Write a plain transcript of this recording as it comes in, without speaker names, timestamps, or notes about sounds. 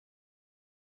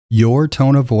Your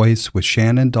Tone of Voice with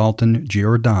Shannon Dalton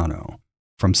Giordano.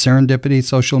 From Serendipity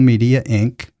Social Media,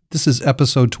 Inc., this is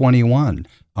episode 21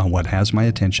 on What Has My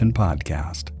Attention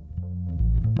podcast.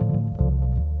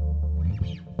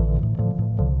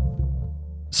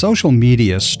 Social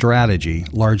media strategy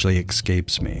largely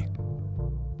escapes me,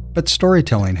 but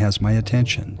storytelling has my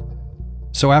attention.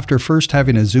 So after first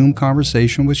having a Zoom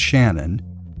conversation with Shannon,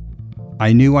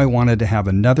 I knew I wanted to have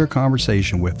another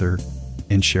conversation with her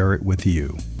and share it with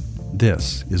you.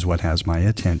 This is what has my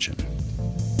attention.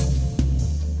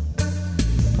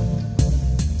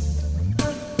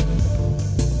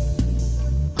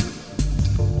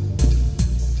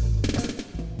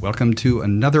 Welcome to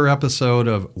another episode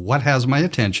of What Has My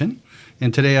Attention.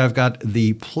 And today I've got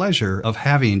the pleasure of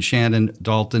having Shannon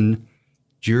Dalton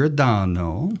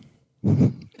Giordano.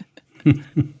 We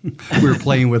were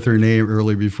playing with her name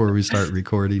early before we start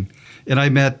recording. And I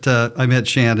met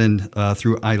Shannon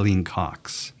through Eileen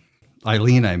Cox.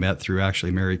 Eileen I met through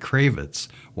actually Mary Kravitz,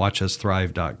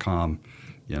 watchusthrive.com,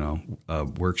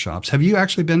 workshops. Have you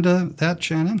actually been to that,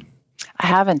 Shannon? I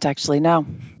haven't actually, no.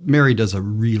 Mary does a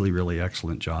really, really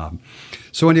excellent job.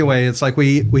 So anyway, it's like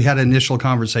we had an initial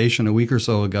conversation a week or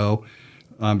so ago,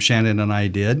 Shannon and I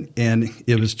did, and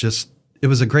it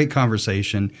was a great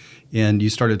conversation, and you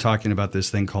started talking about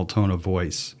this thing called tone of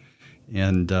voice.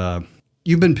 And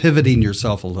you've been pivoting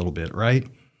yourself a little bit, right?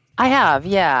 I have,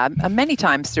 yeah, many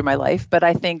times through my life, but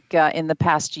I think in the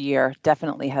past year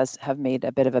definitely have made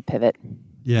a bit of a pivot.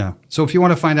 Yeah. So if you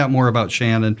want to find out more about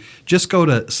Shannon, just go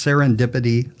to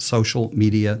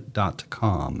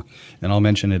serendipitysocialmedia.com, and I'll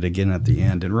mention it again at the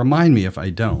end. And remind me if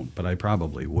I don't, but I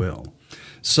probably will.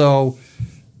 So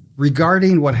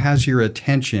regarding what has your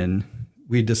attention,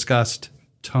 we discussed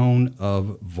tone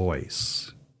of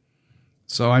voice.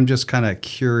 So I'm just kind of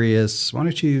curious. Why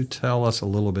don't you tell us a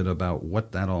little bit about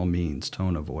what that all means,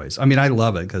 tone of voice? I mean, I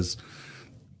love it because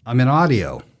I'm in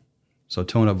audio, so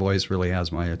tone of voice really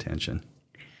has my attention.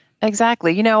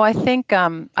 Exactly. I think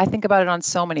about it on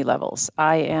so many levels.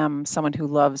 I am someone who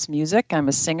loves music. I'm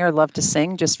a singer, love to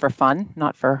sing just for fun,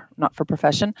 not for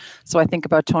profession. So I think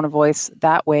about tone of voice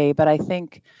that way. But I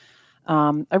think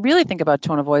I really think about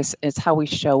tone of voice as how we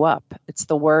show up. It's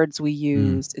the words we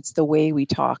use. It's the way we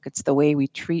talk. It's the way we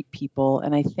treat people.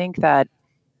 And I think that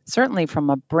certainly from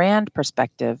a brand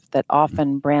perspective, that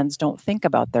often brands don't think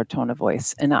about their tone of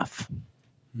voice enough.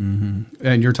 Mm-hmm.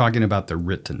 And you're talking about the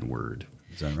written word.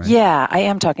 Is that right? Yeah, I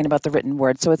am talking about the written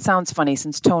word. So it sounds funny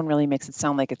since tone really makes it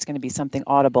sound like it's going to be something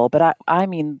audible. But I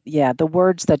mean, yeah, the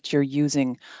words that you're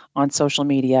using on social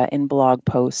media, in blog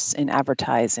posts, in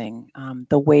advertising,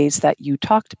 the ways that you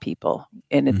talk to people,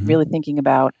 and it's really thinking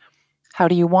about how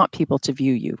do you want people to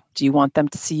view you? Do you want them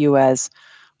to see you as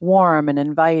warm and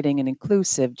inviting and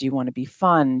inclusive? Do you want to be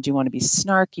fun? Do you want to be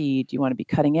snarky? Do you want to be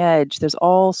cutting edge? There's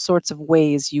all sorts of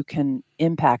ways you can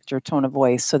impact your tone of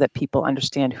voice so that people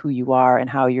understand who you are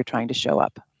and how you're trying to show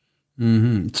up.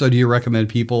 Mm-hmm. So do you recommend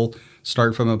people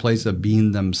start from a place of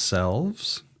being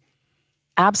themselves?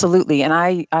 Absolutely. And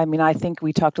I mean, I think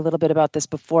we talked a little bit about this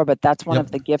before, but that's one of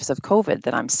the gifts of COVID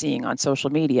that I'm seeing on social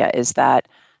media is that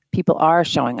people are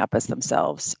showing up as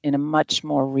themselves in a much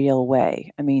more real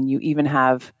way. I mean, you even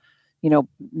have,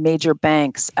 major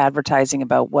banks advertising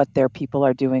about what their people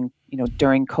are doing,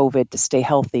 during COVID to stay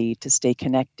healthy, to stay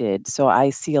connected. So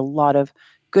I see a lot of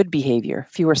good behavior,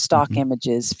 fewer stock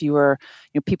images, fewer,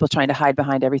 people trying to hide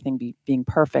behind everything being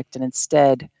perfect, and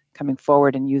instead coming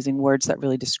forward and using words that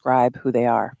really describe who they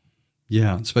are.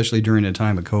 Yeah, especially during a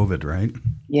time of COVID, right?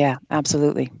 Yeah,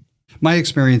 absolutely. My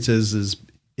experience is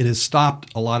it has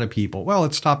stopped a lot of people. Well,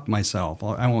 it stopped myself.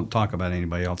 I won't talk about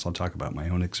anybody else. I'll talk about my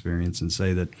own experience and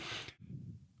say that,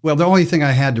 well, the only thing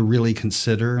I had to really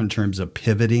consider in terms of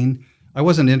pivoting, I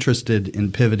wasn't interested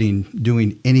in pivoting,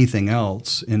 doing anything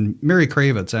else. And Mary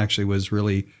Kravitz actually was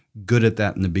really good at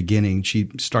that in the beginning. She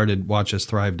started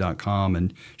watchusthrive.com,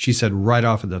 and she said right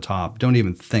off at the top, don't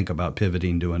even think about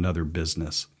pivoting to another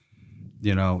business.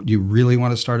 You really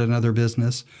want to start another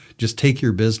business? Just take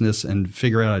your business and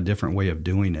figure out a different way of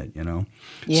doing it,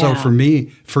 Yeah. So for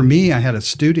me, I had a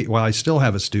studio. Well, I still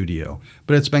have a studio,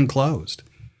 but it's been closed.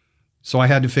 So I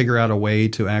had to figure out a way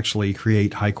to actually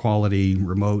create high quality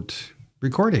remote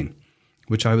recording,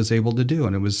 which I was able to do.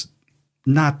 And it was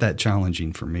not that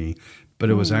challenging for me,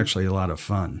 but it was actually a lot of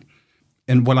fun.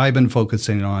 And what I've been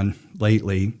focusing on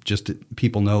lately, just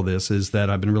people know this, is that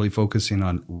I've been really focusing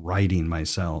on writing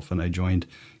myself. And I joined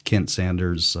Kent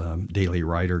Sanders' Daily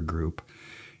Writer group.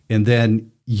 And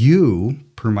then you,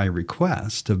 per my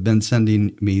request, have been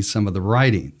sending me some of the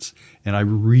writings. And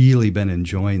I've really been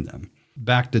enjoying them.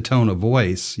 back to tone of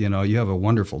voice, you have a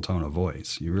wonderful tone of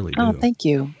voice. You really do. Oh, thank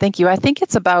you. Thank you. I think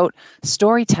it's about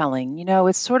storytelling.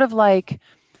 It's sort of like,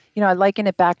 I liken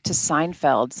it back to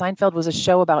Seinfeld. Seinfeld was a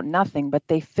show about nothing, but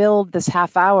they filled this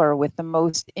half hour with the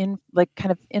most kind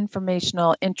of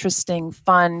informational, interesting,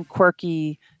 fun,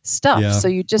 quirky stuff. Yeah. So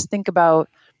you just think about,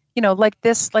 like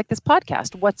this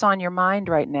podcast, what's on your mind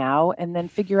right now, and then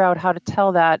figure out how to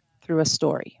tell that through a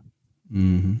story.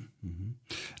 Mm-hmm. Mm-hmm.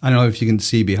 I don't know if you can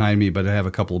see behind me, but I have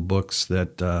a couple of books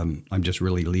that I'm just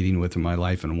really leading with in my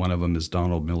life, and one of them is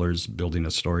Donald Miller's Building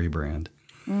a Story Brand.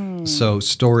 So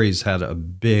stories had a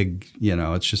big,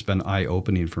 it's just been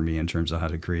eye-opening for me in terms of how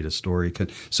to create a story.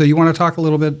 So you want to talk a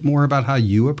little bit more about how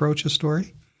you approach a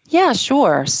story? Yeah,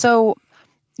 sure. So,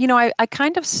 I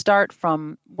kind of start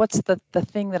from what's the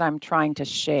thing that I'm trying to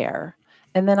share.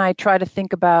 And then I try to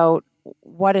think about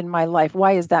what in my life,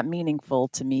 why is that meaningful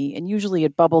to me? And usually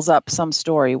it bubbles up some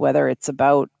story, whether it's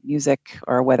about music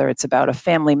or whether it's about a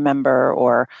family member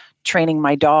or training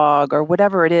my dog or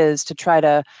whatever it is, to try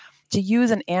to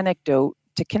use an anecdote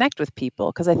to connect with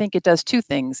people. Because I think it does two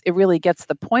things. It really gets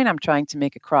the point I'm trying to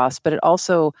make across, but it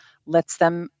also lets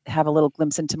them have a little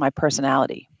glimpse into my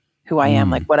personality, who I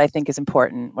am, like what I think is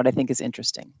important, what I think is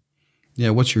interesting.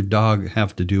 Yeah, what's your dog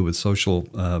have to do with social,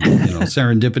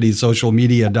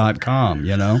 serendipitysocialmedia.com,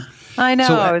 I know.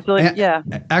 So, I was like, yeah.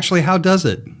 Actually, how does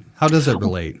it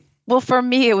relate? Well, for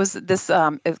me, it was this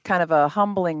it's kind of a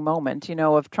humbling moment,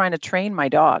 of trying to train my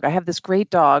dog. I have this great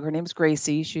dog. Her name's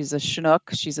Gracie. She's a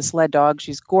Chinook. She's a sled dog.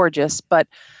 She's gorgeous, but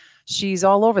she's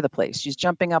all over the place. She's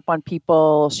jumping up on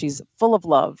people. She's full of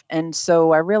love. And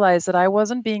so I realized that I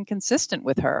wasn't being consistent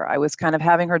with her. I was kind of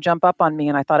having her jump up on me,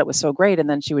 and I thought it was so great. And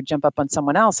then she would jump up on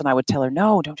someone else, and I would tell her,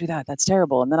 no, don't do that. That's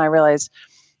terrible. And then I realized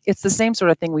it's the same sort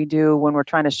of thing we do when we're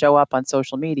trying to show up on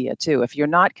social media too. If you're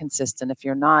not consistent, if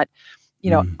you're not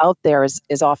out there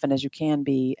as often as you can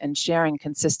be and sharing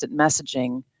consistent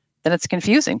messaging, then it's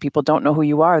confusing. People don't know who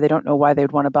you are. They don't know why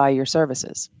they'd want to buy your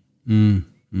services.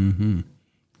 Mm-hmm.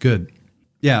 Good.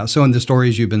 Yeah. So in the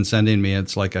stories you've been sending me,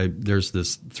 it's like there's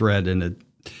this thread, and it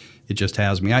just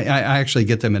has me. I actually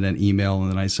get them in an email, and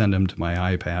then I send them to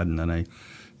my iPad, and then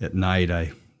at night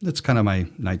that's kind of my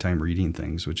nighttime reading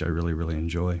things, which I really, really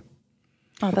enjoy.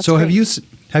 Oh, that's so great.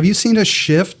 have you seen a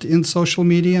shift in social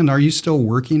media, and are you still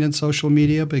working in social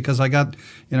media? Because I got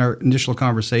in our initial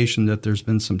conversation that there's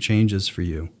been some changes for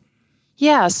you.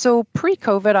 Yeah. So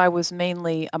pre-COVID, I was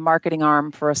mainly a marketing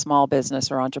arm for a small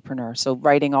business or entrepreneur. So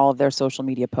writing all of their social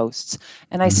media posts.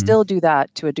 And I still do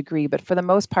that to a degree. But for the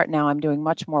most part now, I'm doing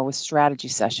much more with strategy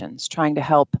sessions, trying to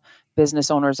help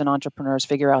business owners and entrepreneurs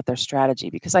figure out their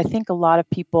strategy. Because I think a lot of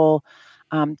people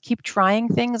keep trying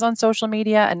things on social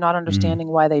media and not understanding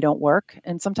why they don't work.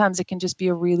 And sometimes it can just be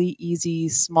a really easy,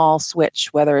 small switch,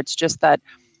 whether it's just that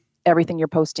everything you're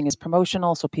posting is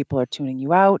promotional, so people are tuning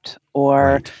you out,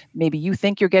 or maybe you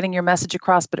think you're getting your message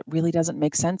across, but it really doesn't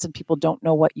make sense and people don't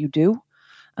know what you do.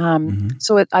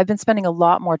 So I've been spending a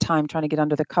lot more time trying to get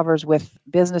under the covers with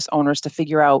business owners to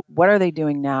figure out what are they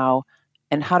doing now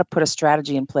and how to put a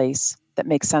strategy in place that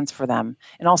makes sense for them,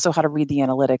 and also how to read the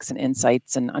analytics and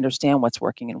insights and understand what's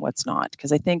working and what's not.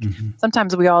 Because I think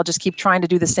sometimes we all just keep trying to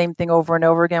do the same thing over and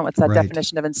over again. What's that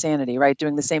definition of insanity, right?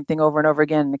 Doing the same thing over and over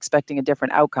again and expecting a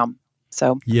different outcome.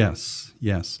 So yes.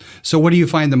 So what do you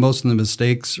find the most of the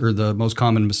mistakes, or the most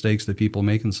common mistakes that people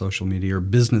make in social media, or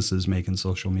businesses make in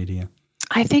social media?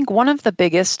 I think one of the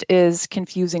biggest is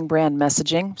confusing brand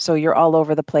messaging. So you're all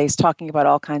over the place talking about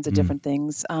all kinds of different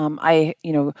things.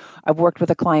 I've worked with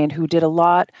a client who did a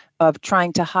lot of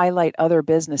trying to highlight other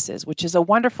businesses, which is a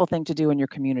wonderful thing to do in your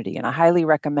community. And I highly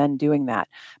recommend doing that.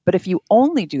 But if you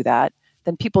only do that,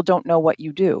 then people don't know what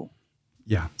you do.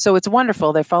 Yeah. So it's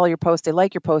wonderful. They follow your post, they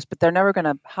like your post, but they're never going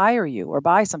to hire you or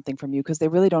buy something from you because they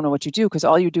really don't know what you do, because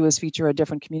all you do is feature a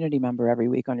different community member every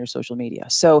week on your social media.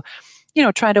 So,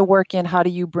 try to work in how do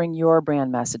you bring your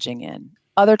brand messaging in.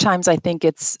 Other times, I think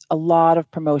it's a lot of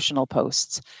promotional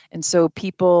posts. And so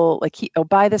people like,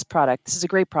 buy this product. This is a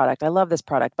great product. I love this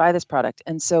product. Buy this product.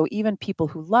 And so even people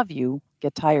who love you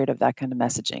get tired of that kind of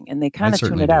messaging and they kind of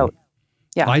tune it out.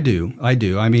 Yeah, I do.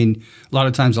 I mean, a lot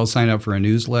of times I'll sign up for a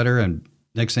newsletter, and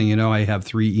next thing you know, I have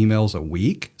 3 emails a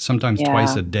week, sometimes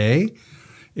twice a day.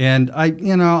 And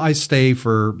I stay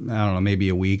for, I don't know, maybe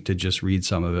a week to just read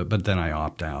some of it, but then I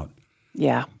opt out.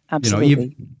 Yeah,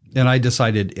 absolutely. And I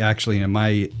decided, actually, in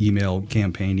my email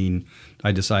campaigning,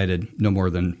 I decided no more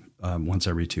than once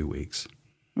every 2 weeks.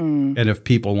 And if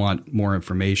people want more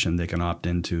information, they can opt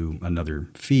into another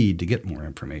feed to get more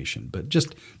information. But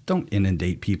just don't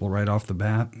inundate people right off the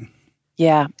bat.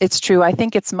 Yeah, it's true. I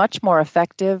think it's much more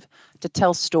effective to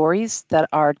tell stories that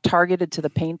are targeted to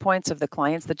the pain points of the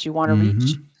clients that you want to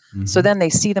reach. Mm-hmm. So Mm-hmm. then they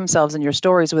see themselves in your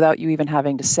stories without you even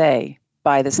having to say,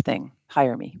 buy this thing,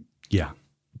 hire me. Yeah.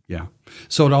 Yeah.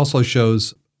 So it also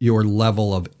shows your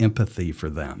level of empathy for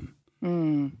them,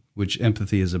 which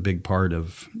empathy is a big part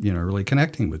of, really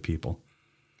connecting with people.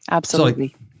 Absolutely.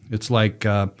 So it's like,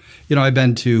 I've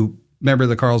been to, member of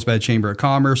the Carlsbad Chamber of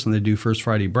Commerce, and they do First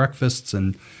Friday breakfasts.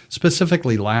 And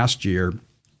specifically last year,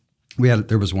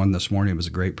 there was one this morning. It was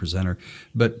a great presenter.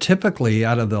 But typically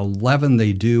out of the 11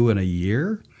 they do in a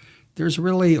year, there's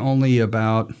really only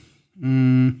about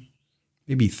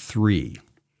maybe 3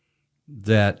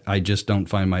 that I just don't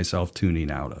find myself tuning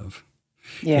out of.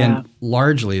 Yeah. And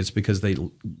largely it's because they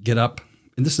get up,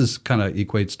 and this is kind of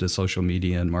equates to social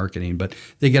media and marketing, but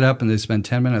they get up and they spend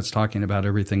 10 minutes talking about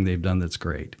everything they've done that's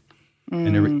great.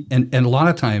 And a lot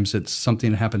of times it's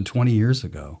something that happened 20 years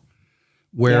ago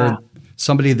where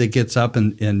somebody that gets up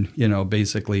and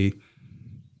basically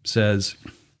says,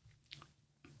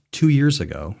 2 years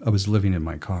ago, I was living in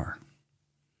my car.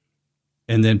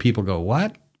 And then people go,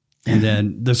 what? And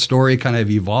then the story kind of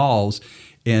evolves.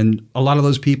 And a lot of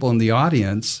those people in the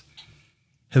audience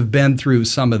have been through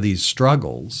some of these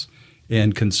struggles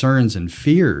and concerns and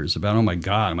fears about, oh my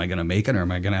God, am I going to make it, or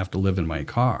am I going to have to live in my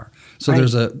car? So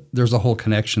there's a whole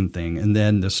connection thing. And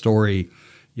then the story,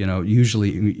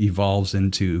 usually evolves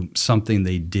into something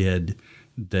they did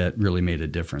that really made a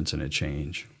difference and a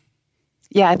change.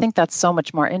 Yeah, I think that's so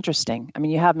much more interesting. I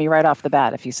mean, you have me right off the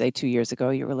bat if you say 2 years ago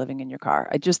you were living in your car.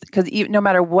 Because no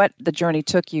matter what the journey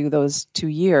took you those 2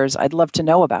 years, I'd love to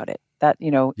know about it. That,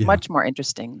 much more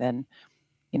interesting than,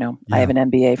 I have an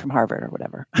MBA from Harvard or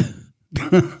whatever.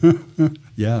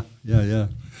 Yeah.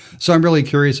 So I'm really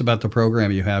curious about the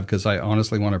program you have because I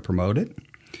honestly want to promote it.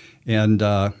 And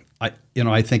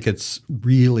I think it's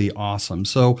really awesome.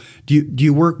 So do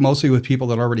you work mostly with people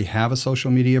that already have a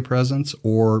social media presence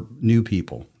or new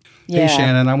people? Yeah. Hey,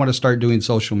 Shannon, I want to start doing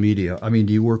social media. I mean,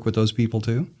 do you work with those people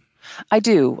too? I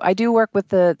do. I do work with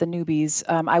the newbies.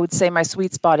 I would say my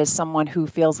sweet spot is someone who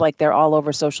feels like they're all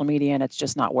over social media and it's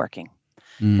just not working.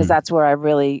 Because that's where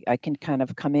I can kind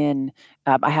of come in.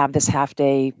 I have this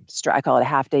I call it a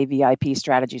half-day VIP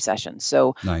strategy session.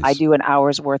 So nice. I do an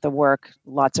hour's worth of work,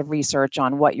 lots of research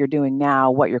on what you're doing now,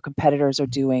 what your competitors are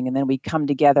doing, and then we come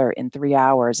together in 3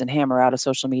 hours and hammer out a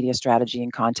social media strategy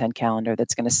and content calendar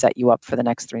that's going to set you up for the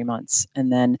next 3 months.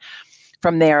 And then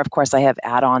from there, of course, I have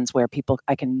add-ons where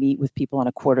I can meet with people on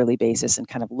a quarterly basis and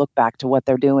kind of look back to what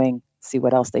they're doing, see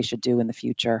what else they should do in the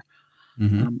future.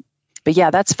 Mm-hmm. But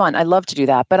yeah, that's fun. I love to do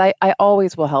that. But I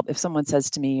always will help if someone says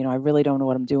to me, I really don't know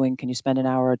what I'm doing. Can you spend an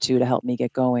hour or two to help me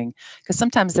get going? Because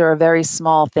sometimes there are very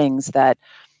small things that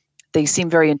they seem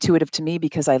very intuitive to me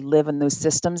because I live in those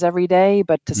systems every day.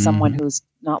 But to someone who's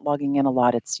not logging in a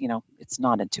lot, it's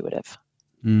not intuitive.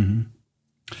 Mm-hmm.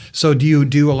 So do you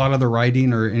do a lot of the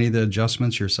writing or any of the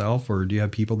adjustments yourself, or do you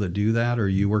have people that do that, or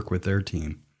you work with their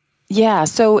team? Yeah.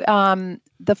 So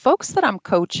the folks that I'm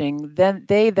coaching,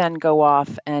 they go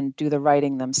off and do the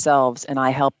writing themselves, and I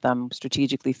help them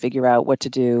strategically figure out what to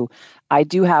do. I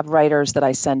do have writers that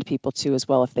I send people to as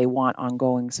well if they want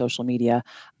ongoing social media.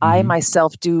 I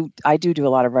myself do a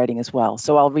lot of writing as well.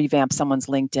 So I'll revamp someone's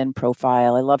LinkedIn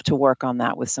profile. I love to work on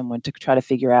that with someone to try to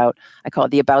figure out, I call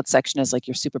it the about section is like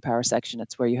your superpower section.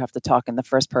 It's where you have to talk in the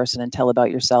first person and tell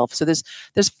about yourself. So there's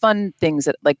fun things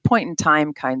that like point in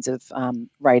time kinds of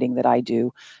writing that I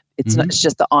do. It's not, it's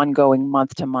just the ongoing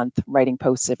month to month writing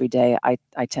posts every day.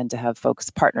 I tend to have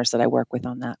partners that I work with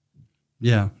on that.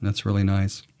 Yeah, that's really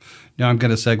nice. Now I'm going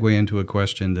to segue into a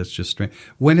question that's just strange.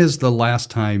 When is the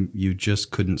last time you just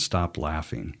couldn't stop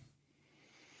laughing?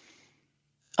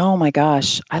 Oh my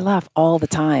gosh, I laugh all the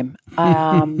time.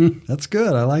 That's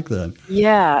good. I like that.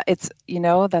 Yeah, it's,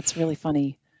 that's really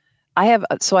funny.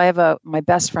 My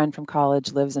best friend from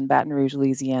college lives in Baton Rouge,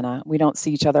 Louisiana. We don't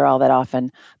see each other all that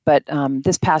often, but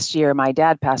this past year, my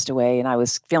dad passed away and I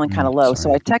was feeling kind of low.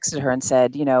 Sorry. So I texted her and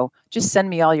said, just send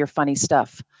me all your funny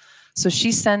stuff. So she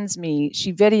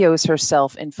videos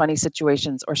herself in funny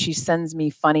situations, or she sends me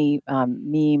funny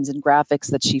memes and graphics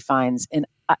that she finds. And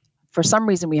for some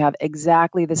reason, we have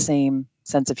exactly the same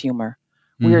sense of humor.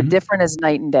 We are different as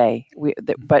night and day,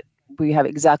 but we have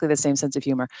exactly the same sense of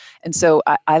humor. And so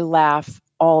I laugh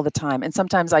all the time. And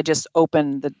sometimes I just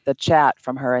open the chat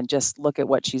from her and just look at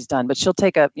what she's done. But she'll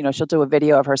she'll do a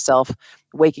video of herself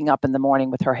waking up in the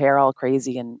morning with her hair all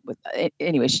crazy. And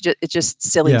anyway, it's just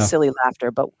silly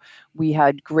laughter. But we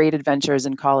had great adventures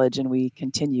in college and we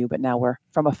continue, but now we're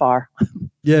from afar.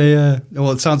 Yeah.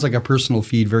 Well, it sounds like a personal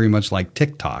feed, very much like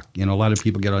TikTok. A lot of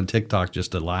people get on TikTok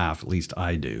just to laugh. At least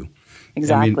I do.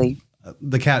 Exactly.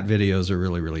 The cat videos are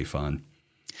really, really fun.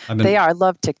 They are. I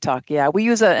love TikTok. Yeah. We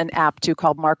use an app too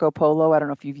called Marco Polo. I don't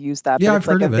know if you've used that. Yeah, but I've it's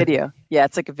like heard of it. video. Yeah,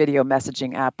 it's like a video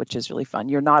messaging app, which is really fun.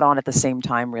 You're not on at the same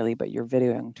time really, but you're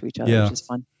videoing to each other, Yeah. which is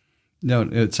fun. No,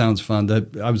 it sounds fun.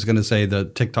 I was going to say the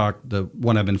TikTok, the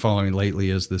one I've been following lately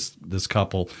is this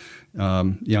couple,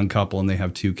 young couple, and they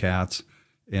have 2 cats.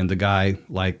 And the guy,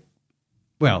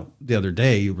 the other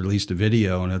day he released a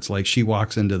video, and it's like she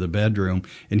walks into the bedroom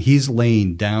and he's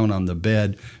laying down on the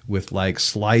bed with like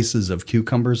slices of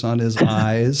cucumbers on his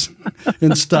eyes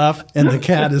and stuff. And the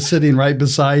cat is sitting right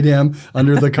beside him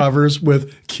under the covers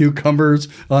with cucumbers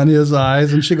on his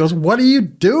eyes. And she goes, "What are you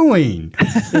doing?"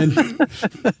 And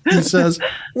he says,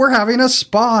 "We're having a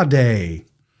spa day."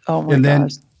 Oh my and then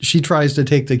gosh. she tries to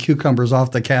take the cucumbers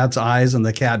off the cat's eyes, and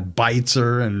the cat bites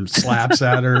her and slaps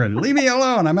at her and, "Leave me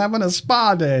alone. I'm having a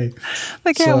spa day."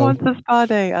 The cat wants a spa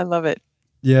day. I love it.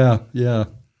 Yeah, yeah.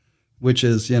 Which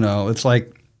is, it's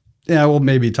like, yeah, we'll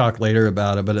maybe talk later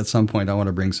about it, but at some point I want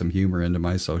to bring some humor into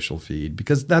my social feed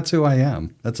because that's who I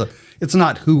am. It's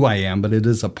not who I am, but it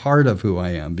is a part of who I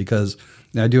am, because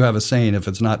I do have a saying, if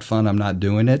it's not fun, I'm not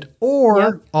doing it,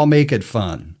 or I'll make it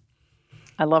fun.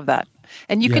 I love that.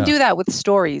 And you can do that with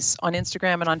stories on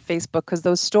Instagram and on Facebook, because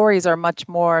those stories are much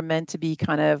more meant to be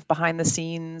kind of behind the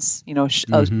scenes,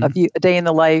 a day in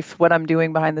the life, what I'm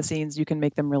doing behind the scenes. You can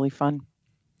make them really fun.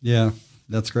 Yeah,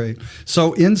 that's great.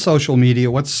 So in social media,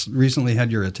 what's recently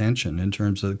had your attention in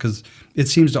terms of, because it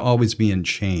seems to always be in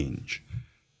change.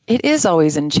 It is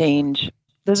always in change.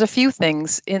 There's a few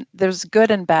things. There's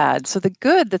good and bad. So the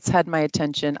good that's had my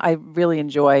attention, I really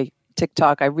enjoy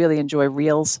TikTok. I really enjoy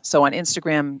Reels. So on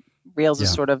Instagram, Reels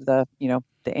is sort of the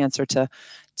answer to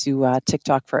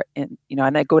TikTok and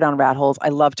I go down rat holes. I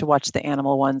love to watch the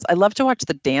animal ones. I love to watch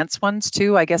the dance ones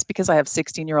too, I guess because I have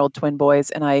 16-year-old twin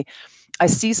boys, and I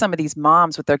see some of these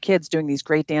moms with their kids doing these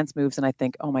great dance moves, and I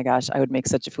think, oh my gosh, I would make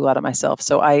such a fool out of myself.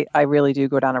 So I really do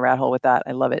go down a rat hole with that.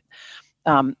 I love it.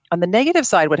 On the negative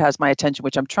side, what has my attention,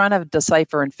 which I'm trying to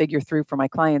decipher and figure through for my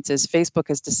clients, is Facebook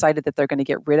has decided that they're going to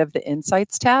get rid of the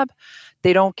Insights tab.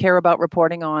 They don't care about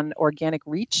reporting on organic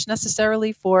reach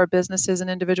necessarily for businesses and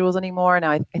individuals anymore.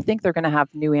 Now, I think they're going to have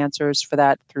new answers for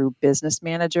that through Business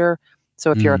Manager.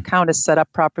 So if your account is set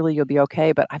up properly, you'll be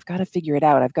okay. But I've got to figure it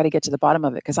out. I've got to get to the bottom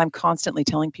of it, because I'm constantly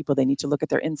telling people they need to look at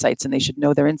their insights and they should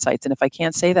know their insights. And if I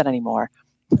can't say that anymore,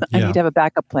 I need to have a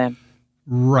backup plan.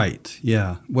 Right.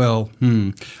 Yeah. Well,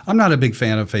 I'm not a big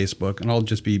fan of Facebook, and I'll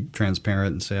just be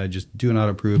transparent and say I just do not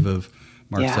approve of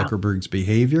Mark Zuckerberg's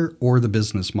behavior or the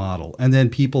business model. And then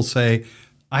people say,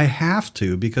 I have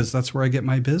to because that's where I get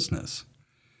my business.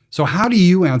 So how do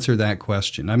you answer that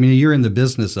question? I mean, you're in the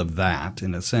business of that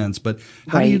in a sense, but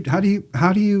how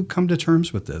do you come to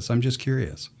terms with this? I'm just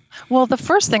curious. Well, the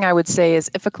first thing I would say is,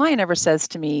 if a client ever says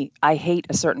to me, I hate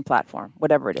a certain platform,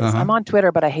 whatever it is, I'm on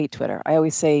Twitter, but I hate Twitter. I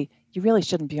always say, you really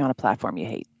shouldn't be on a platform you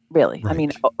hate, really. Right. I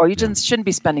mean, or you just shouldn't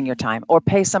be spending your time, or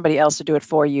pay somebody else to do it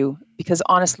for you, because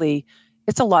honestly,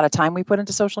 it's a lot of time we put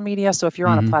into social media. So if you're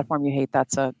on a platform you hate,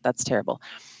 that's terrible.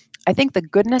 I think the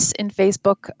goodness in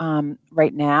Facebook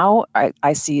right now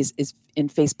I see is in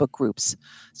Facebook groups.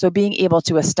 So being able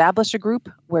to establish a group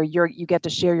where you get to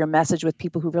share your message with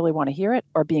people who really want to hear it,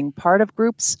 or being part of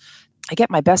groups. I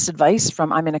get my best advice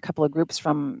I'm in a couple of groups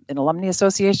from an alumni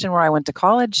association where I went to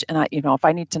college. And if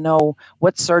I need to know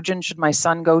what surgeon should my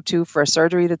son go to for a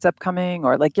surgery that's upcoming,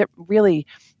 or get really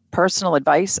personal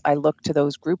advice, I look to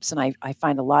those groups, and I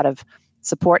find a lot of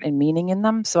support and meaning in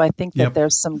them. So I think that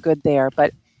there's some good there.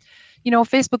 But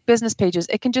Facebook business pages,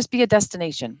 it can just be a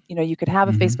destination. You could have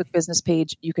a Facebook business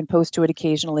page. You can post to it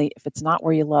occasionally. If it's not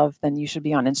where you love, then you should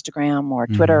be on Instagram or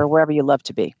Twitter or wherever you love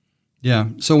to be. Yeah.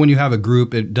 So when you have a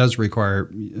group, it does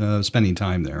require spending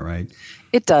time there, right?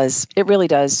 It does. It really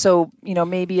does. So,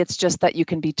 maybe it's just that you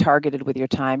can be targeted with your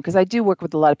time, because I do work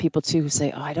with a lot of people too who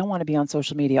say, I don't want to be on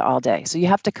social media all day. So you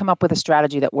have to come up with a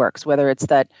strategy that works, whether it's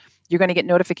that you're going to get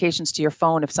notifications to your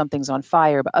phone if something's on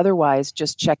fire, but otherwise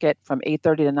just check it from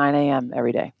 8:30 to 9 a.m.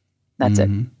 every day. That's it.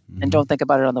 And don't think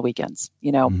about it on the weekends,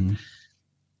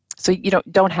 So you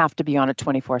don't have to be on it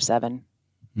 24/7.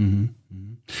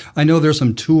 I know there's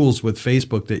some tools with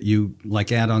Facebook that you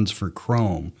like, add-ons for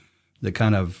Chrome, that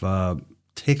kind of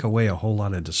take away a whole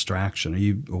lot of distraction. Are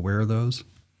you aware of those?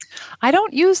 I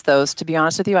don't use those, to be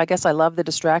honest with you. I guess I love the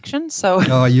distraction. So.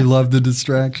 Oh, you love the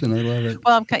distraction. I love it.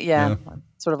 Well, I'm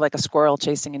sort of like a squirrel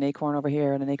chasing an acorn over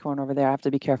here and an acorn over there. I have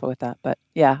to be careful with that. But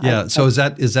yeah. Yeah. So is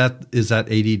that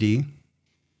ADD?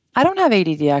 I don't have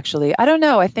ADD, actually. I don't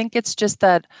know. I think it's just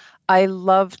that I'd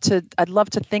love to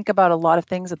think about a lot of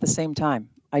things at the same time.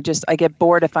 I get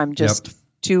bored if I'm just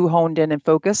too honed in and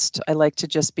focused. I like to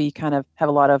just be have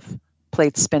a lot of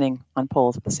plates spinning on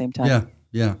poles at the same time. Yeah,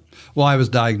 yeah. Well, I was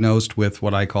diagnosed with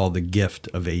what I call the gift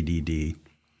of ADD.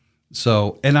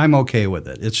 So, and I'm okay with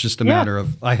it. It's just a matter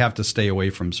of I have to stay away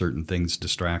from certain things,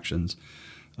 distractions.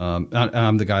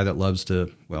 I'm the guy that loves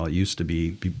to, well, it used to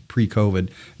be pre-COVID,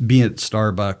 be at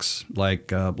Starbucks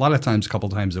like a lot of times, a couple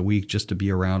times a week, just to be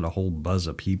around a whole buzz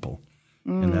of people.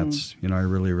 And that's, I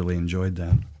really, really enjoyed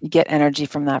that. You get energy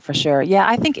from that for sure. Yeah,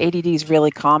 I think ADD is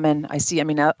really common.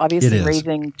 Obviously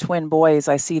raising twin boys,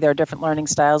 I see their different learning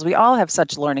styles. We all have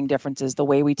such learning differences, the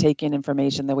way we take in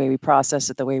information, the way we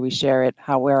process it, the way we share it,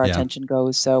 where our attention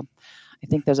goes. So I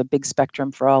think there's a big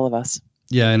spectrum for all of us.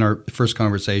 Yeah, in our first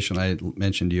conversation, I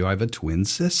mentioned to you, I have a twin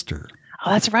sister. Oh,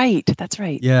 that's right. That's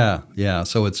right. Yeah.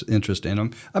 So it's interesting.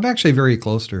 I'm actually very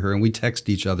close to her, and we text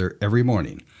each other every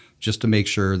morning just to make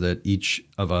sure that each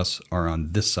of us are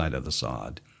on this side of the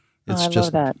sod. I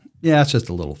love that. Yeah, it's just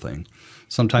a little thing.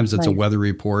 Sometimes it's a weather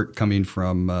report coming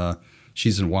from,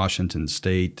 she's in Washington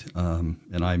State,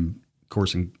 and I'm, of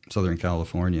course, in Southern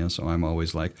California, so I'm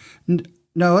always like,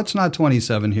 no, it's not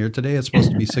 27 here. Today it's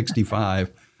supposed to be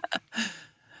 65.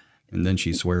 And then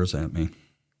she swears at me.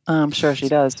 I'm sure she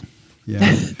does.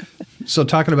 Yeah. So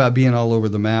talking about being all over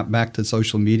the map, back to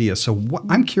social media. So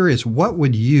I'm curious, what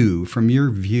would you, from your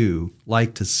view,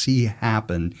 like to see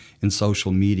happen in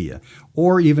social media?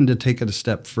 Or even to take it a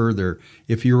step further,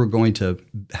 if you were going to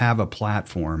have a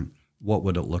platform, what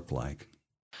would it look like?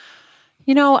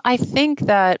 I think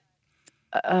that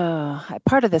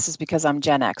part of this is because I'm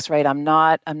Gen X, right? I'm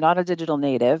not a digital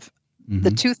native.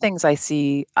 The two things I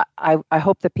see, I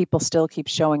hope that people still keep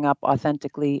showing up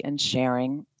authentically and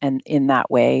sharing and in that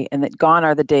way. And that gone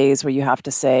are the days where you have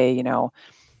to say,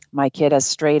 my kid has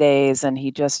straight A's and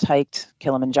he just hiked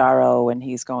Kilimanjaro and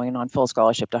he's going on full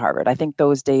scholarship to Harvard. I think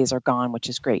those days are gone, which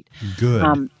is great.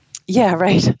 Good. Yeah,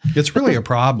 right. It's really a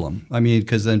problem.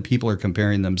 Because then people are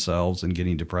comparing themselves and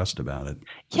getting depressed about it.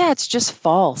 Yeah, it's just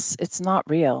false. It's not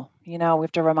real. We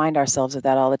have to remind ourselves of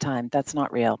that all the time. That's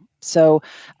not real. So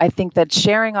I think that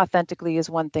sharing authentically is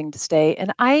one thing to stay.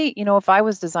 And if I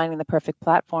was designing the perfect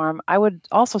platform, I would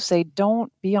also say,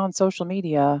 don't be on social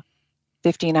media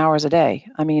 15 hours a day.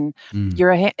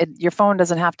 Your phone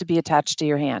doesn't have to be attached to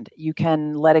your hand. You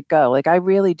can let it go. Like I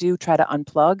really do try to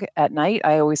unplug at night.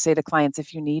 I always say to clients,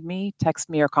 if you need me, text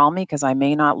me or call me because I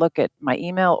may not look at my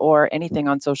email or anything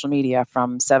on social media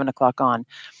from 7:00 on.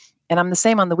 And I'm the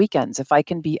same on the weekends. If I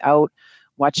can be out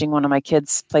watching one of my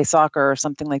kids play soccer or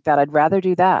something like that, I'd rather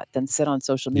do that than sit on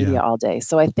social media all day.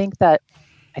 So I think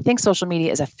social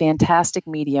media is a fantastic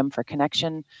medium for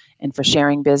connection and for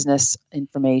sharing business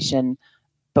information,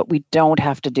 but we don't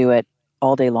have to do it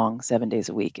all day long, 7 days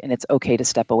a week. And it's okay to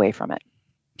step away from it.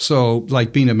 So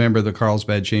like being a member of the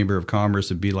Carlsbad Chamber of Commerce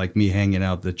would be like me hanging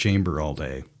out the chamber all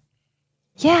day.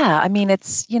 Yeah,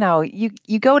 it's,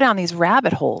 you go down these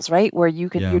rabbit holes, right? Where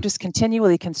you're just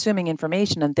continually consuming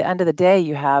information. And at the end of the day,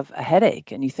 you have a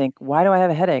headache and you think, why do I have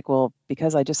a headache? Well,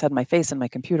 because I just had my face in my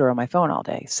computer or my phone all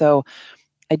day. So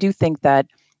I do think that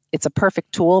it's a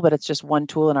perfect tool, but it's just one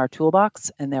tool in our toolbox.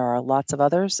 And there are lots of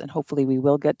others. And hopefully we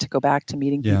will get to go back to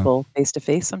meeting people face to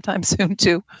face sometime soon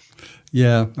too.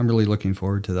 Yeah, I'm really looking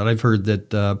forward to that. I've heard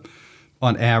that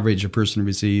on average, a person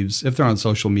receives, if they're on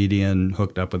social media and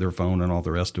hooked up with their phone and all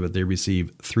the rest of it, they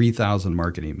receive 3,000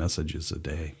 marketing messages a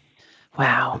day.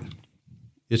 Wow.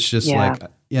 It's just like,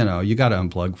 you got to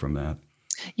unplug from that.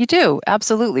 You do,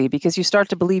 absolutely, because you start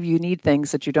to believe you need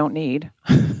things that you don't need.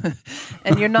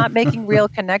 And you're not making real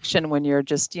connection when you're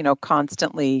just,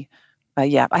 constantly,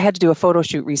 I had to do a photo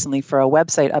shoot recently for a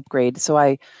website upgrade. So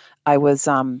I was,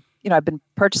 I've been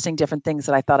purchasing different things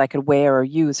that I thought I could wear or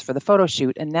use for the photo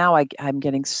shoot. And now I'm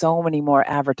getting so many more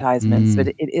advertisements. But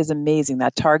it is amazing.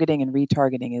 That targeting and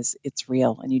retargeting it's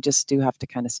real. And you just do have to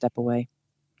kind of step away.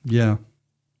 Yeah.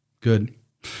 Good.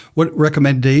 What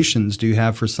recommendations do you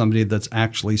have for somebody that's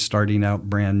actually starting out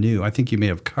brand new? I think you may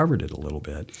have covered it a little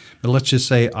bit, but let's just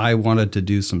say I wanted to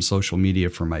do some social media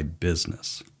for my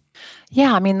business.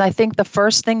 Yeah. I think the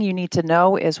first thing you need to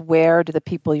know is where do the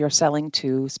people you're selling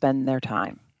to spend their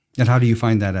time? And how do you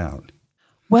find that out?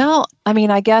 Well,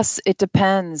 I guess it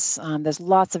depends. There's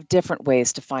lots of different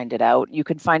ways to find it out. You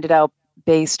can find it out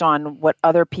based on what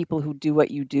other people who do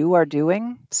what you do are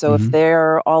doing. So if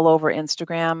they're all over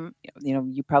Instagram,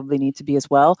 you probably need to be as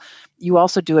well. You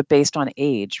also do it based on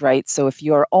age, right? So if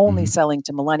you're only selling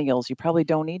to millennials, you probably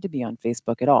don't need to be on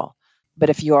Facebook at all. But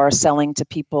if you are selling to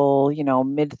people,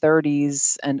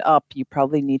 mid-30s and up, you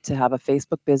probably need to have a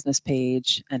Facebook business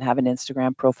page and have an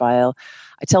Instagram profile.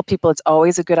 I tell people it's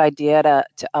always a good idea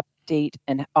to update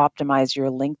and optimize your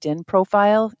LinkedIn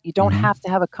profile. You don't have to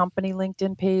have a company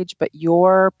LinkedIn page, but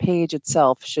your page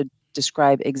itself should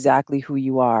describe exactly who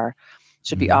you are.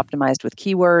 Should be optimized with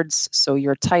keywords. So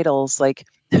your titles, like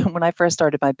when I first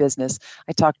started my business,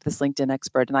 I talked to this LinkedIn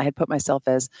expert and I had put myself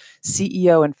as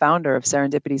CEO and founder of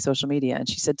Serendipity Social Media. And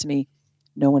she said to me,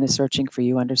 no one is searching for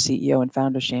you under CEO and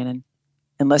founder, Shannon,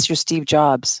 unless you're Steve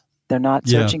Jobs. They're not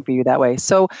searching for you that way.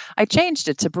 So I changed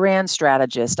it to brand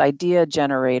strategist, idea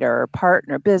generator,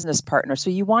 partner, business partner. So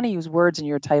you want to use words in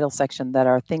your title section that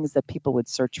are things that people would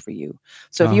search for you.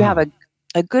 So if you have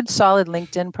a good solid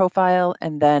LinkedIn profile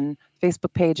and then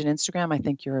Facebook page and Instagram, I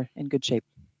think you're in good shape.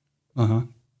 Do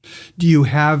you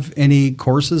have any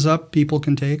courses up people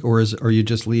can take, or are you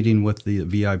just leading with the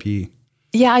VIP?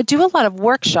 Yeah, I do a lot of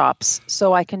workshops,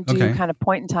 so I can do kind of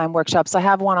point in time workshops. I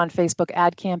have one on Facebook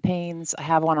ad campaigns. I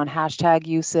have one on hashtag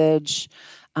usage,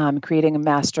 creating a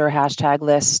master hashtag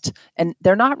list, and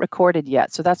they're not recorded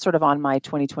yet. So that's sort of on my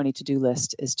 2020 to-do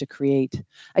list, is to create.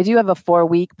 I do have a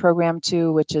 4-week program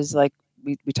too, which is like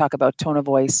we talk about tone of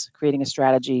voice, creating a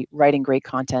strategy, writing great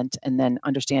content, and then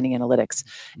understanding analytics.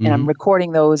 And I'm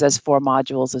recording those as 4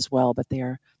 modules as well, but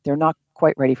they're not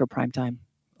quite ready for prime time.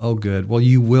 Oh, good. Well,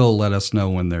 you will let us know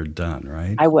when they're done,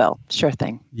 right? I will. Sure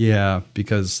thing. Yeah,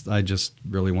 because I just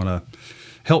really want to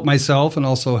help myself and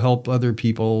also help other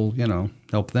people,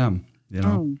 help them,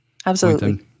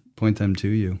 absolutely. Point them to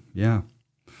you. Yeah.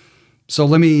 So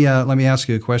let me ask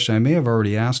you a question. I may have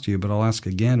already asked you, but I'll ask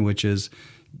again, which is,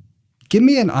 give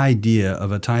me an idea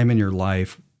of a time in your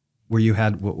life where you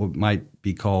had what might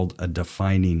be called a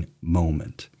defining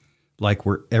moment, like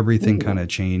where everything kind of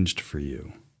changed for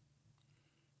you.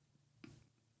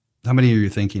 How many are you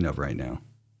thinking of right now?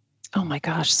 Oh my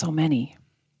gosh, so many.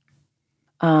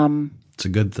 It's a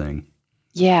good thing.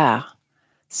 Yeah.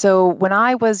 So when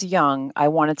I was young, I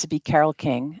wanted to be Carole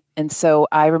King. And so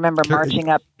I remember marching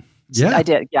up. Yeah. I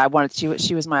did. Yeah, I wanted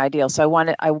she was my ideal. So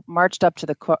I marched up to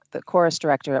the chorus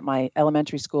director at my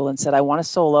elementary school and said, I want a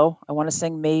solo. I want to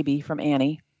sing Maybe from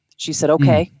Annie. She said,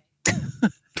 okay.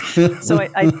 So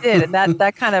I did. And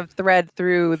that kind of thread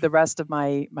through the rest of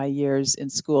my years in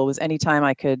school was anytime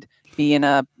I could be in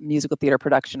a musical theater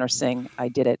production or sing, I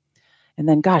did it. And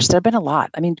then, gosh, there have been a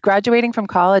lot. I mean, graduating from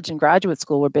college and graduate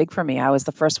school were big for me. I was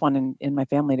the first one in my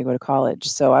family to go to college.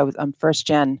 So I'm first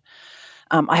gen.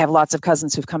 I have lots of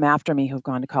cousins who've come after me who've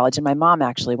gone to college. And my mom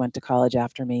actually went to college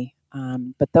after me.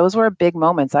 But those were big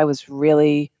moments. I was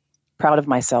really proud of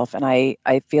myself. And I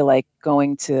feel like I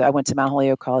went to Mount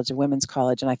Holyoke College, a women's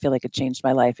college, and I feel like it changed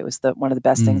my life. It was one of the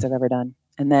best things I've ever done.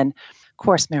 And then, of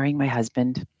course, marrying my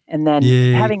husband and then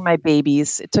having my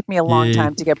babies. It took me a long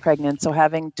time to get pregnant. So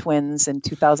having twins in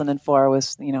 2004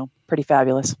 was, pretty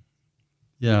fabulous.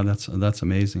 Yeah, that's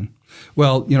amazing.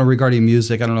 Well, regarding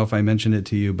music, I don't know if I mentioned it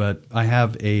to you, but I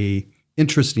have a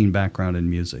interesting background in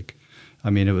music. I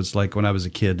mean, it was like when I was a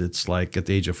kid, it's like at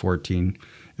the age of 14,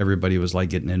 everybody was like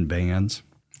getting in bands.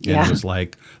 And it was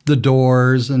like The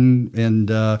Doors and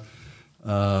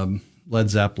Led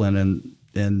Zeppelin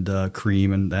and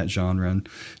Cream and that genre.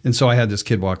 And so I had this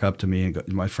kid walk up to me, and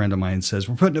my friend of mine says,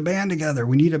 we're putting a band together.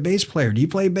 We need a bass player. Do you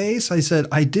play bass? I said,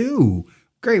 I do.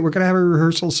 Great. We're going to have a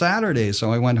rehearsal Saturday.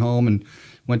 So I went home and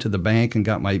went to the bank and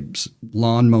got my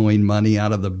lawn mowing money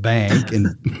out of the bank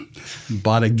and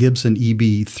bought a Gibson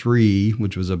EB3,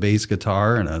 which was a bass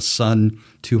guitar, and a Sun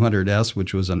 200S,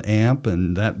 which was an amp.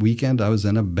 And that weekend I was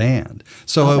in a band.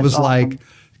 So it was awesome. Like,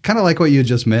 kind of like what you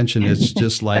just mentioned. It's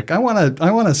just like, I want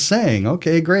to sing.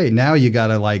 Okay, great. Now you got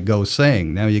to like go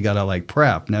sing. Now you got to like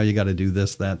prep. Now you got to do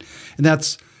this, that. And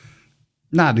that's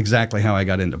not exactly how I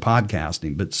got into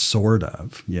podcasting, but sort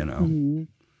of, Mm-hmm.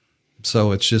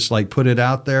 So it's just like, put it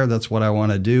out there. That's what I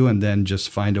want to do. And then just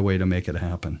find a way to make it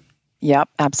happen. Yep,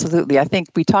 absolutely. I think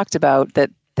we talked about that.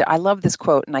 I love this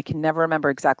quote, and I can never remember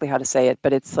exactly how to say it,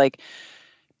 but it's like,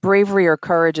 bravery or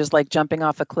courage is like jumping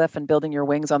off a cliff and building your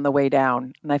wings on the way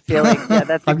down. And I feel like,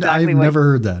 that's exactly I've never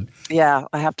heard that. Yeah,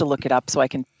 I have to look it up so I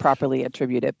can properly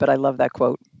attribute it, but I love that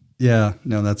quote. Yeah,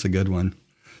 no, that's a good one.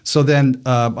 So then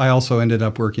I also ended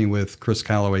up working with Chris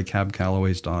Calloway, Cab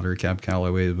Calloway's daughter. Cab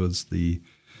Calloway was the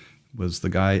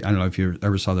guy. I don't know if you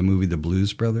ever saw the movie The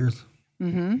Blues Brothers.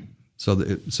 Mm-hmm.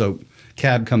 So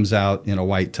Cab comes out in a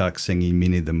white tux singing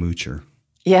Minnie the Moocher.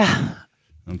 Yeah.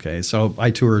 Okay, so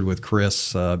I toured with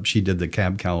Chris. She did the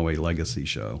Cab Calloway Legacy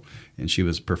show, and she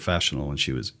was professional, and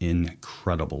she was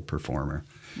incredible performer.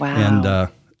 Wow.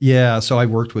 And so I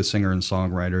worked with singer and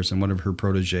songwriters, and one of her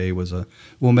protege was a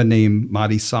woman named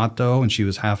Mari Sato, and she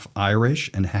was half Irish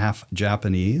and half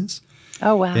Japanese.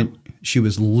 Oh, wow. And she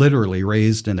was literally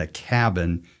raised in a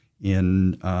cabin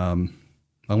in, I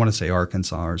want to say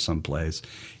Arkansas or someplace,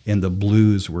 and the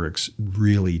blues were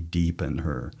really deep in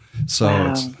her. So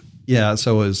wow.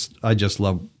 I just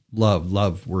love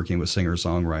love working with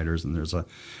singer-songwriters. And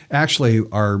actually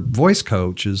our voice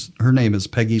coach her name is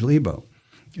Peggy Lebo.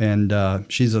 And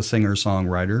she's a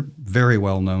singer-songwriter, very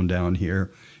well known down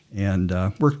here, and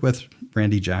worked with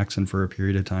Randy Jackson for a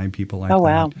period of time, people like that. Oh,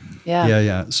 wow. Yeah.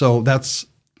 Yeah. So that's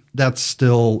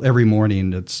still every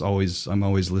morning. I'm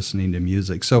always listening to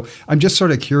music. So I'm just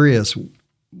sort of curious,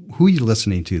 who are you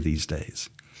listening to these days?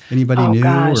 Anybody new?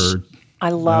 Gosh. Or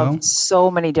I love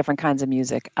so many different kinds of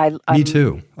music. Me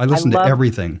too. I listen to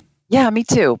everything. Yeah, me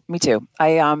too.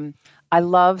 I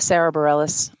love Sarah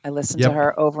Bareilles. I listen to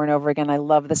her over and over again. I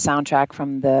love the soundtrack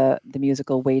from the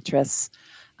musical Waitress.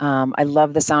 I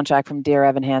love the soundtrack from Dear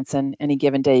Evan Hansen. Any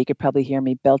given day, you could probably hear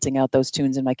me belting out those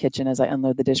tunes in my kitchen as I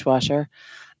unload the dishwasher.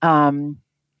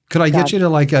 Could I get you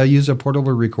to use a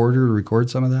portable recorder to record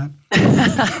some of that?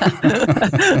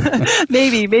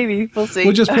 Maybe. We'll see.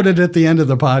 We'll just put it at the end of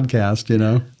the podcast,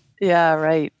 Yeah,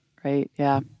 right.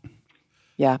 Yeah.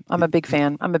 I'm a big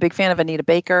fan. I'm a big fan of Anita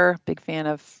Baker, big fan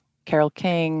of Carole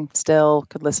King, still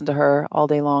could listen to her all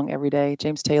day long, every day.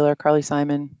 James Taylor, Carly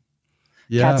Simon,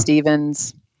 Cat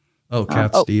Stevens. Oh,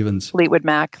 Cat Stevens. Fleetwood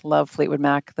Mac, love Fleetwood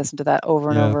Mac. Listen to that over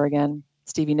and over again.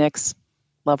 Stevie Nicks,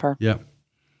 love her. Yeah.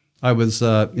 I was,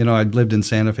 I'd lived in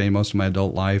Santa Fe most of my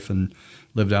adult life and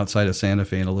lived outside of Santa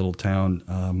Fe in a little town.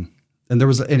 And there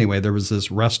was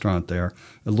this restaurant there,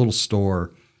 a little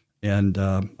store. And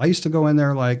I used to go in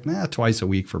there twice a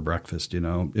week for breakfast. I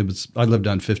lived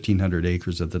on 1,500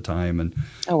 acres at the time, and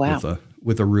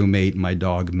with a roommate and my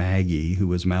dog Maggie, who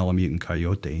was Malamute and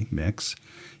Coyote mix.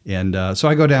 And so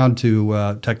I go down to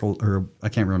I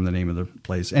can't remember the name of the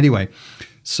place. Anyway,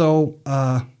 so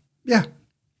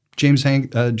James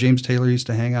Taylor used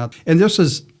to hang out, and this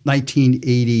was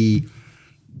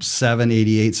 1987,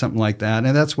 88, something like that.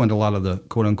 And that's when a lot of the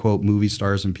quote unquote movie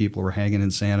stars and people were hanging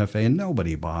in Santa Fe, and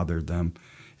nobody bothered them.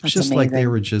 It's just amazing. Like they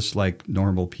were just like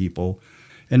normal people.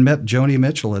 And met Joni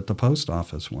Mitchell at the post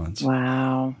office once.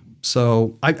 Wow.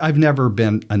 So I've never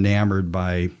been enamored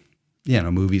by,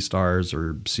 movie stars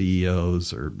or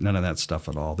CEOs or none of that stuff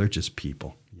at all. They're just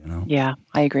people, Yeah,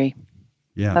 I agree.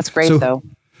 Yeah. That's great though.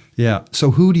 Yeah.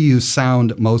 So who do you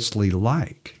sound mostly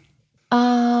like?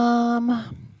 On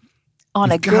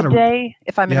a good day,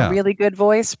 if I'm in a really good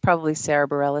voice, probably Sarah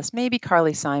Bareilles, maybe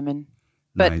Carly Simon.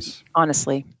 But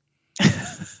honestly,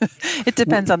 it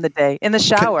depends on the day. In the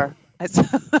shower.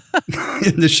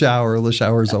 In the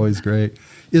shower is always great.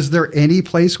 Is there any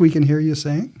place we can hear you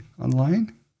sing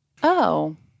online?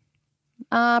 Oh,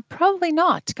 probably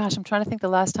not. Gosh, I'm trying to think the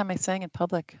last time I sang in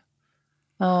public.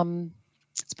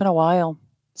 It's been a while.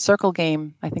 Circle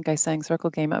Game. I think I sang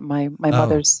Circle Game at my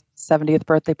mother's 70th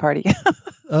birthday party.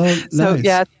 Oh, nice. So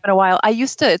yeah, it's been a while.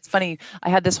 It's funny. I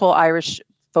had this whole Irish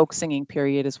folk singing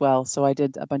period as well. So I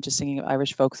did a bunch of singing of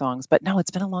Irish folk songs, but no,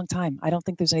 it's been a long time. I don't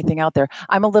think there's anything out there.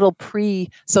 I'm a little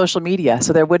pre-social media,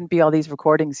 so there wouldn't be all these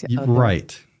recordings.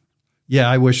 Right. Yeah,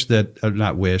 I wish that,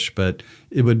 not wish, but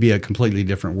it would be a completely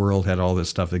different world had all this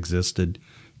stuff existed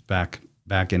back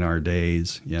in our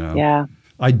days, Yeah.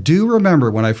 I do remember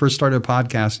when I first started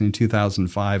podcasting in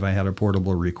 2005, I had a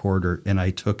portable recorder and I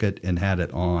took it and had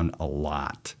it on a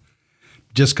lot.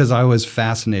 Just because I was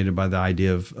fascinated by the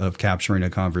idea of capturing a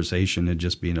conversation and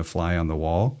just being a fly on the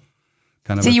wall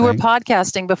kind of. So you were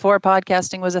podcasting before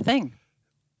podcasting was a thing.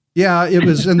 Yeah, it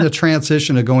was in the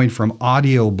transition of going from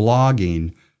audio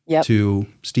blogging to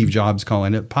Steve Jobs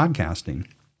calling it podcasting.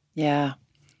 Yeah.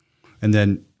 And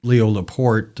then Leo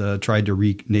Laporte tried to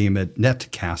rename it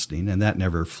netcasting, and that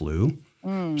never flew.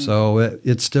 So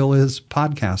it still is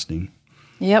podcasting.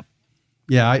 Yep.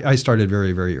 Yeah, I started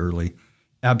very, very early.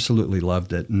 Absolutely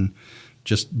loved it. And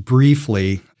just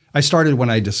briefly, I started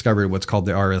when I discovered what's called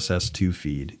the RSS2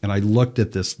 feed. And I looked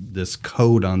at this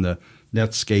code on the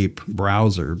Netscape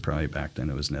browser, probably back then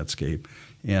it was Netscape.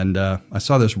 And I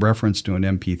saw this reference to an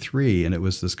MP3, and it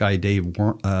was this guy, Dave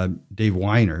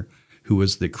Weiner, who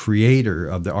was the creator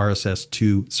of the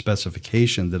RSS2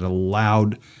 specification that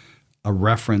allowed a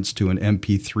reference to an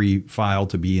MP3 file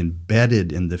to be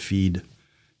embedded in the feed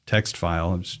text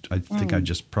file. I think I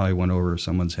just probably went over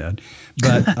someone's head.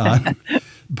 But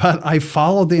but I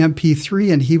followed the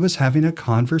MP3, and he was having a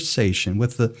conversation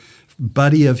with a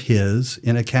buddy of his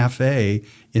in a cafe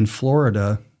in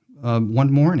Florida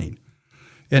one morning.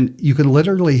 And you can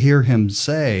literally hear him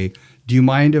say, "Do you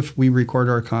mind if we record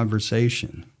our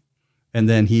conversation?" And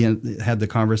then he had the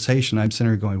conversation. I'm sitting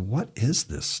there going, what is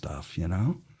this stuff,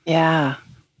 Yeah.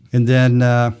 And then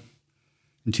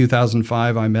in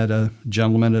 2005, I met a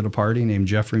gentleman at a party named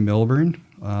Jeffrey Milburn.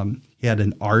 He had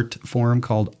an art forum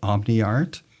called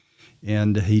OmniArt.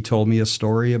 And he told me a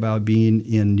story about being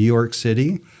in New York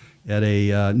City at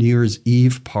a New Year's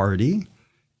Eve party.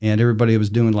 And everybody was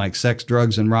doing like sex,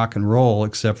 drugs, and rock and roll,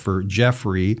 except for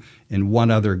Jeffrey and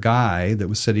one other guy that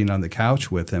was sitting on the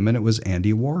couch with him, and it was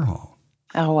Andy Warhol.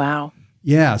 Oh, wow.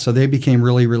 Yeah, so they became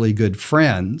really, really good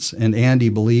friends. And Andy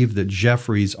believed that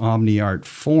Jeffrey's OmniArt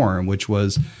form, which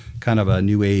was kind of a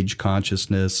new age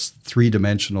consciousness,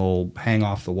 three-dimensional,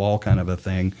 hang-off-the-wall kind of a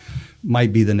thing,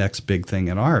 might be the next big thing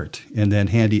in art. And then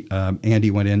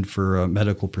Andy went in for a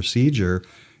medical procedure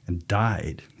and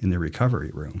died in the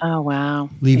recovery room. Oh, wow.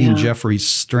 Leaving Jeffrey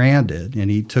stranded. And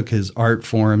he took his art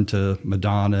form to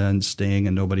Madonna and Sting,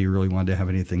 and nobody really wanted to have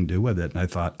anything to do with it. And I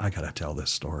thought, I got to tell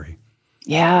this story.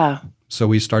 Yeah. So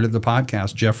we started the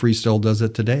podcast. Jeffrey still does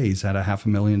it today. He's had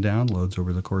 500,000 downloads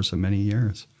over the course of many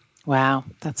years. Wow.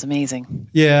 That's amazing.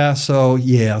 Yeah. So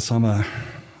yes, I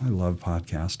love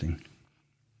podcasting.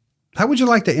 How would you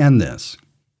like to end this?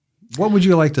 What would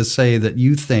you like to say that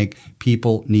you think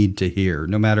people need to hear,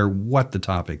 no matter what the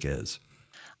topic is?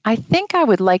 I think I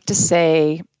would like to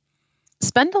say,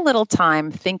 spend a little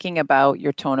time thinking about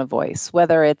your tone of voice,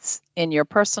 whether it's in your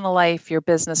personal life, your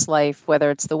business life,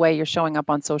 whether it's the way you're showing up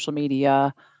on social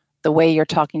media, the way you're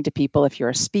talking to people if you're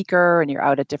a speaker and you're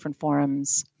out at different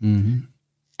forums. Mm-hmm.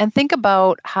 And think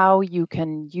about how you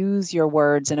can use your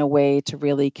words in a way to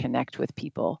really connect with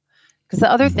people. Because the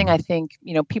other thing I think,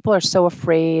 people are so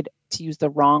afraid to use the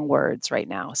wrong words right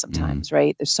now sometimes,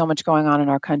 right? There's so much going on in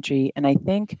our country. And I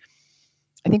think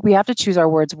we have to choose our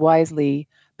words wisely.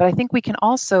 But I think we can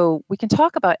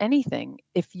talk about anything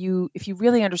if you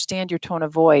really understand your tone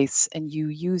of voice and you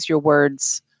use your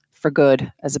words for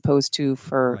good as opposed to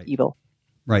for evil.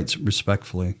 Right,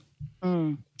 respectfully.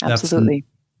 Absolutely.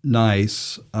 That's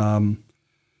nice.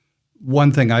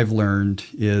 One thing I've learned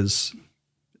is,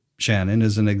 Shannon,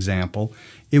 as an example,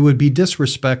 it would be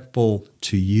disrespectful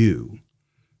to you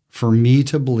for me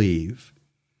to believe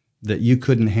that you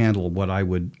couldn't handle what I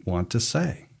would want to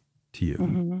say to you.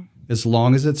 Mm-hmm. As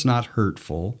long as it's not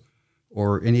hurtful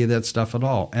or any of that stuff at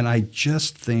all. And I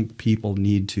just think people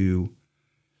need to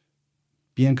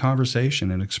be in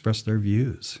conversation and express their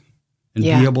views and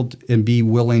be able to, and be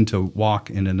willing to walk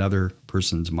in another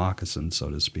person's moccasin, so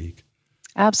to speak.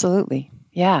 Absolutely.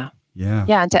 Yeah. Yeah.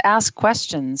 Yeah. And to ask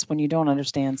questions when you don't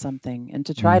understand something and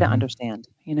to try to understand,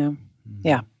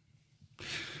 Yeah.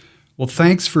 Well,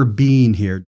 thanks for being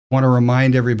here. I want to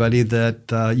remind everybody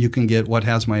that you can get What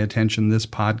Has My Attention, this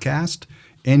podcast,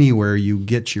 anywhere you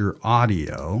get your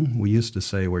audio. We used to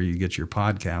say where you get your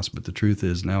podcast, but the truth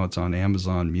is now it's on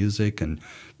Amazon Music. And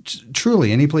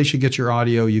truly, any place you get your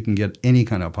audio, you can get any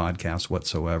kind of podcast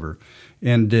whatsoever.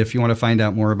 And if you want to find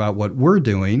out more about what we're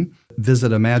doing,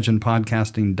 visit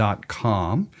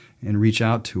imaginepodcasting.com and reach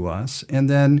out to us. And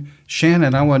then,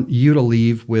 Shannon, I want you to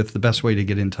leave with the best way to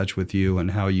get in touch with you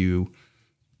and how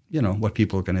what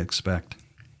people are going to expect.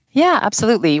 Yeah,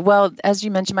 absolutely. Well, as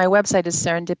you mentioned, my website is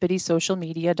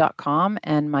serendipitysocialmedia.com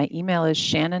and my email is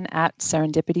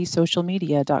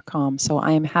shannon@serendipitysocialmedia.com. So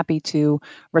I am happy to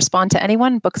respond to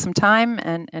anyone, book some time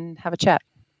and have a chat.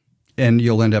 And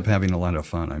you'll end up having a lot of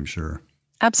fun, I'm sure.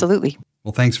 Absolutely.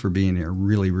 Well, thanks for being here.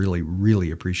 Really, really,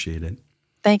 really appreciate it.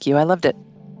 Thank you. I loved it.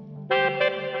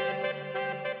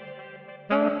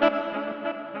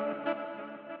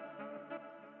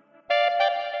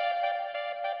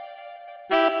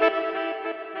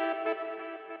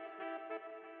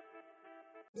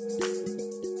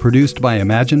 Produced by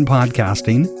Imagine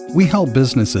Podcasting, we help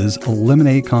businesses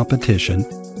eliminate competition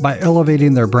by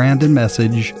elevating their brand and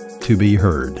message to be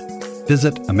heard.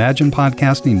 Visit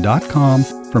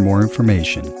imaginepodcasting.com for more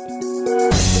information.